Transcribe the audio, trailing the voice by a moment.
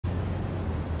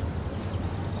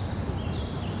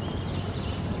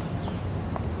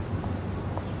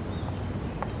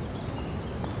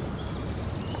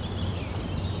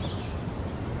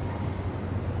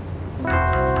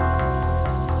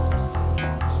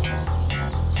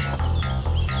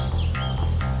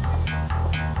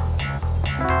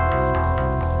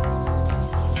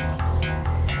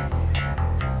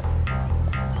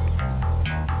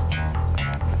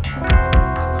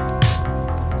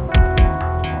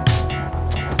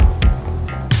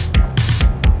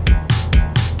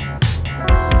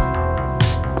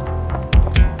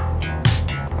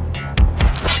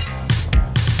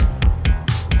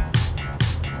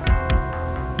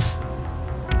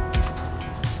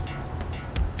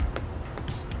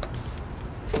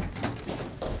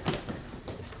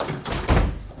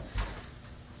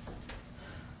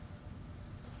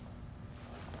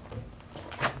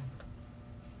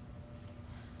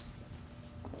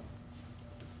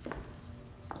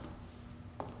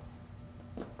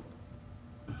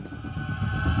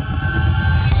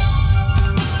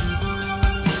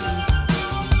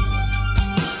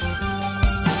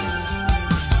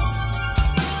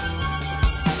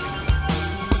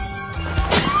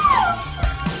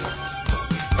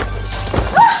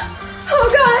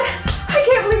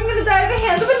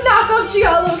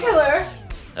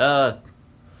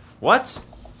What?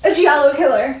 A Giallo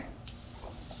killer.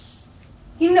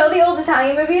 You know the old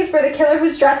Italian movies where the killer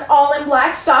who's dressed all in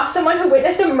black stalks someone who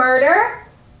witnessed a murder?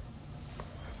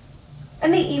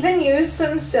 And they even use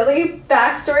some silly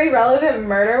backstory relevant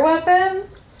murder weapon?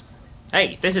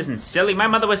 Hey, this isn't silly. My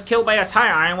mother was killed by a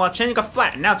tire iron while chaining a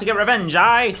flat, and now to get revenge, Stalk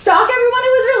everyone who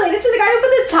was related to the guy who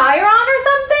put the tire on or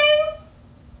something?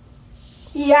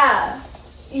 Yeah,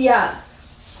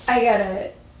 I get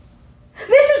it.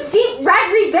 This is Deep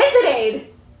Red Revisited!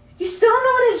 You still don't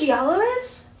know what a Giallo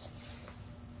is?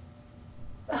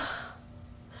 Ugh.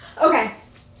 Okay,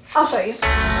 I'll show you.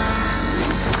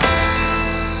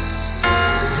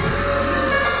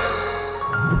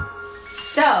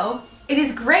 So, it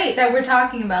is great that we're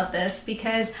talking about this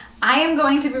because I am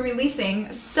going to be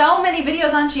releasing so many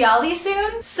videos on Gialli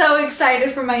soon. So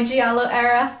excited for my Giallo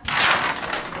era.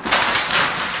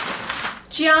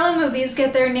 Giallo movies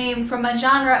get their name from a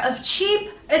genre of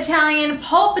cheap Italian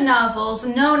pulp novels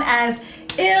known as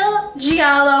Il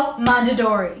Giallo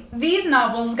Mondadori. These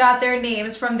novels got their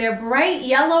names from their bright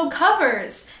yellow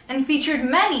covers and featured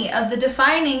many of the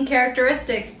defining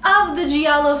characteristics of the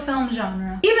Giallo film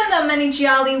genre. Even though many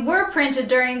Gialli were printed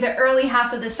during the early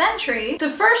half of the century, the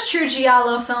first true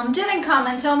Giallo film didn't come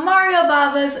until Mario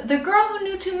Bava's The Girl Who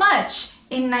Knew Too Much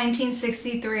in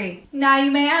 1963. Now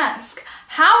you may ask,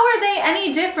 how are they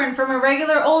any different from a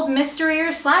regular old mystery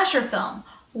or slasher film?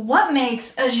 What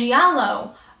makes a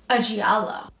Giallo a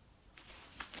Giallo?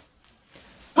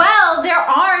 Well, there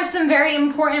are some very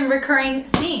important recurring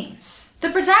themes. The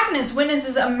protagonist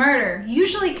witnesses a murder,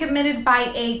 usually committed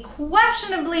by a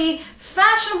questionably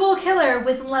fashionable killer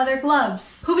with leather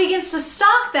gloves, who begins to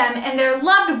stalk them and their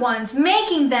loved ones,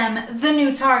 making them the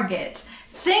new target.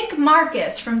 Think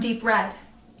Marcus from Deep Red.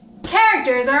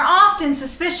 Characters are often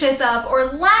suspicious of or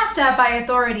laughed at by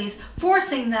authorities,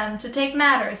 forcing them to take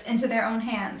matters into their own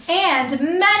hands. And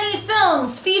many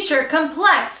films feature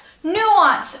complex,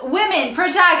 nuanced women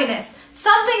protagonists,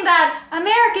 something that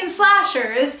American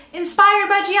slashers, inspired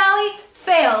by Gialli,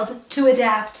 failed to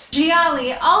adapt.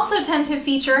 Gialli also tend to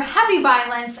feature heavy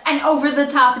violence and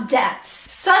over-the-top deaths,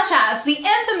 such as the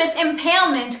infamous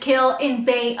impalement kill in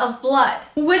Bay of Blood,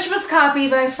 which was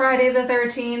copied by Friday the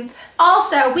 13th.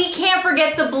 Also, we can't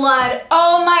forget the blood.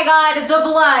 Oh my god, the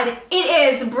blood.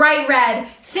 It is bright red.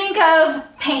 Think of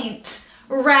paint.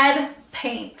 Red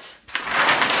paint.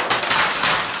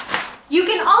 You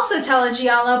can also tell a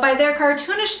Giallo by their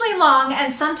cartoonishly long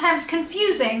and sometimes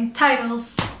confusing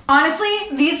titles. Honestly,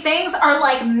 these things are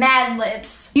like Mad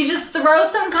Libs. You just throw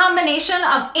some combination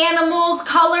of animals,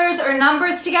 colors, or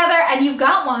numbers together and you've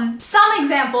got one. Some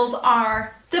examples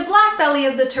are The Black Belly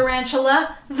of the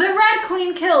Tarantula, The Red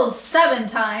Queen Kills 7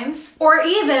 times, or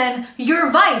even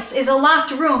Your Vice is a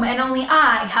locked room and only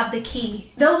I have the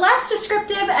key. The less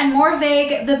descriptive and more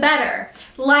vague, the better,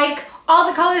 like All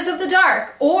the Colors of the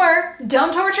Dark, or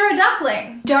Don't Torture a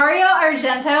Duckling. Dario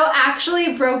Argento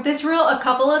actually broke this rule a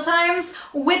couple of times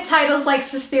with titles like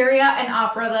Suspiria and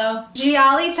Opera though.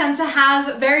 Gialli tend to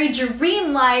have very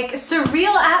dreamlike,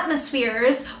 surreal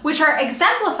atmospheres which are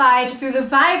exemplified through the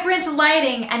vibrant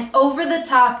lighting and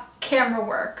over-the-top camera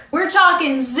work. We're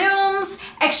talking zooms,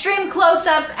 extreme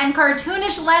close-ups, and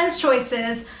cartoonish lens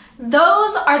choices.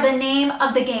 Those are the name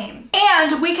of the game.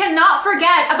 And we cannot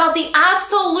forget about the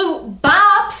absolute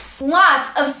bops! Lots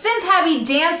of synth-heavy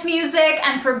dance music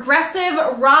and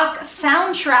progressive rock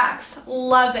soundtracks.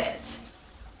 Love it.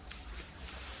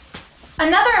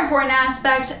 Another important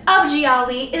aspect of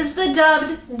Gialli is the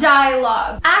dubbed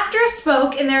dialogue. Actors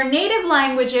spoke in their native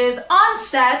languages on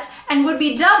set and would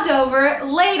be dubbed over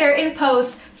later in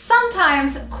post,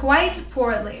 sometimes quite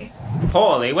poorly.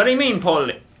 Poorly? What do you mean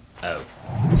poorly? Oh.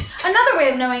 Another way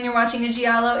of knowing you're watching a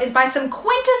Giallo is by some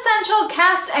quintessential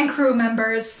cast and crew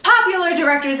members. Popular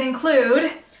directors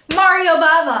include Mario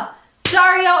Bava,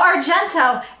 Dario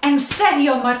Argento, and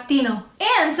Sergio Martino.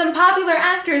 And some popular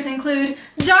actors include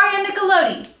Daria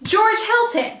Nicolodi, George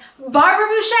Hilton, Barbara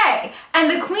Boucher,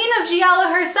 and the queen of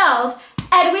Giallo herself,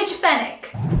 Edwidge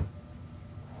Fenwick.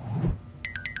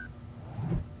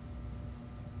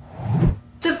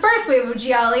 The first wave of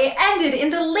Gialli ended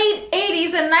in the late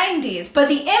 80s and 90s, but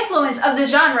the influence of the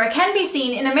genre can be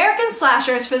seen in American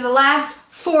slashers for the last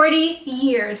 40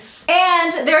 years.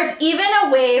 And there's even a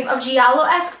wave of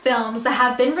Giallo-esque films that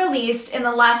have been released in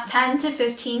the last 10 to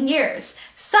 15 years,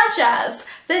 such as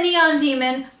The Neon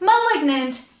Demon,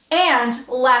 Malignant, and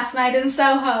Last Night in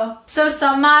Soho. So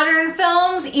some modern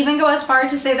films even go as far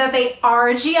to say that they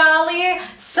are Gialli,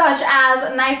 such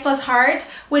as Knife Plus Heart,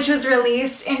 which was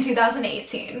released in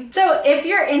 2018. So if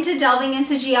you're into delving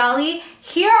into Gialli,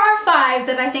 here are 5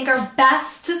 that I think are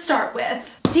best to start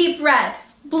with. Deep Red,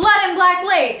 Blood and Black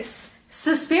Lace,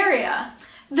 Suspiria,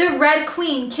 The Red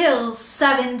Queen Kills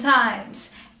 7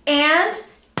 Times, and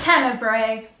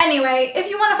Tenebrae. Anyway, if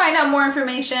you want to find out more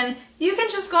information, you can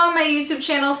just go on my YouTube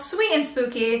channel, Sweet and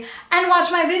Spooky, and watch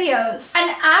my videos.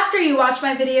 And after you watch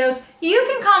my videos, you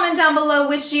can comment down below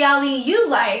which gialli you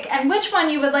like and which one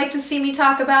you would like to see me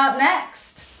talk about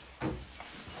next.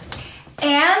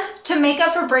 And to make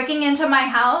up for breaking into my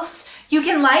house, you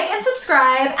can like and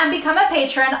subscribe and become a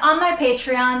patron on my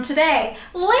Patreon today.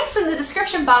 Links in the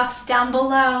description box down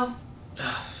below.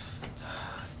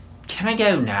 Can I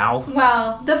go now?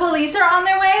 Well, the police are on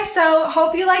their way, so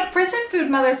hope you like prison food,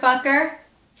 motherfucker.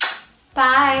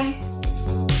 Bye.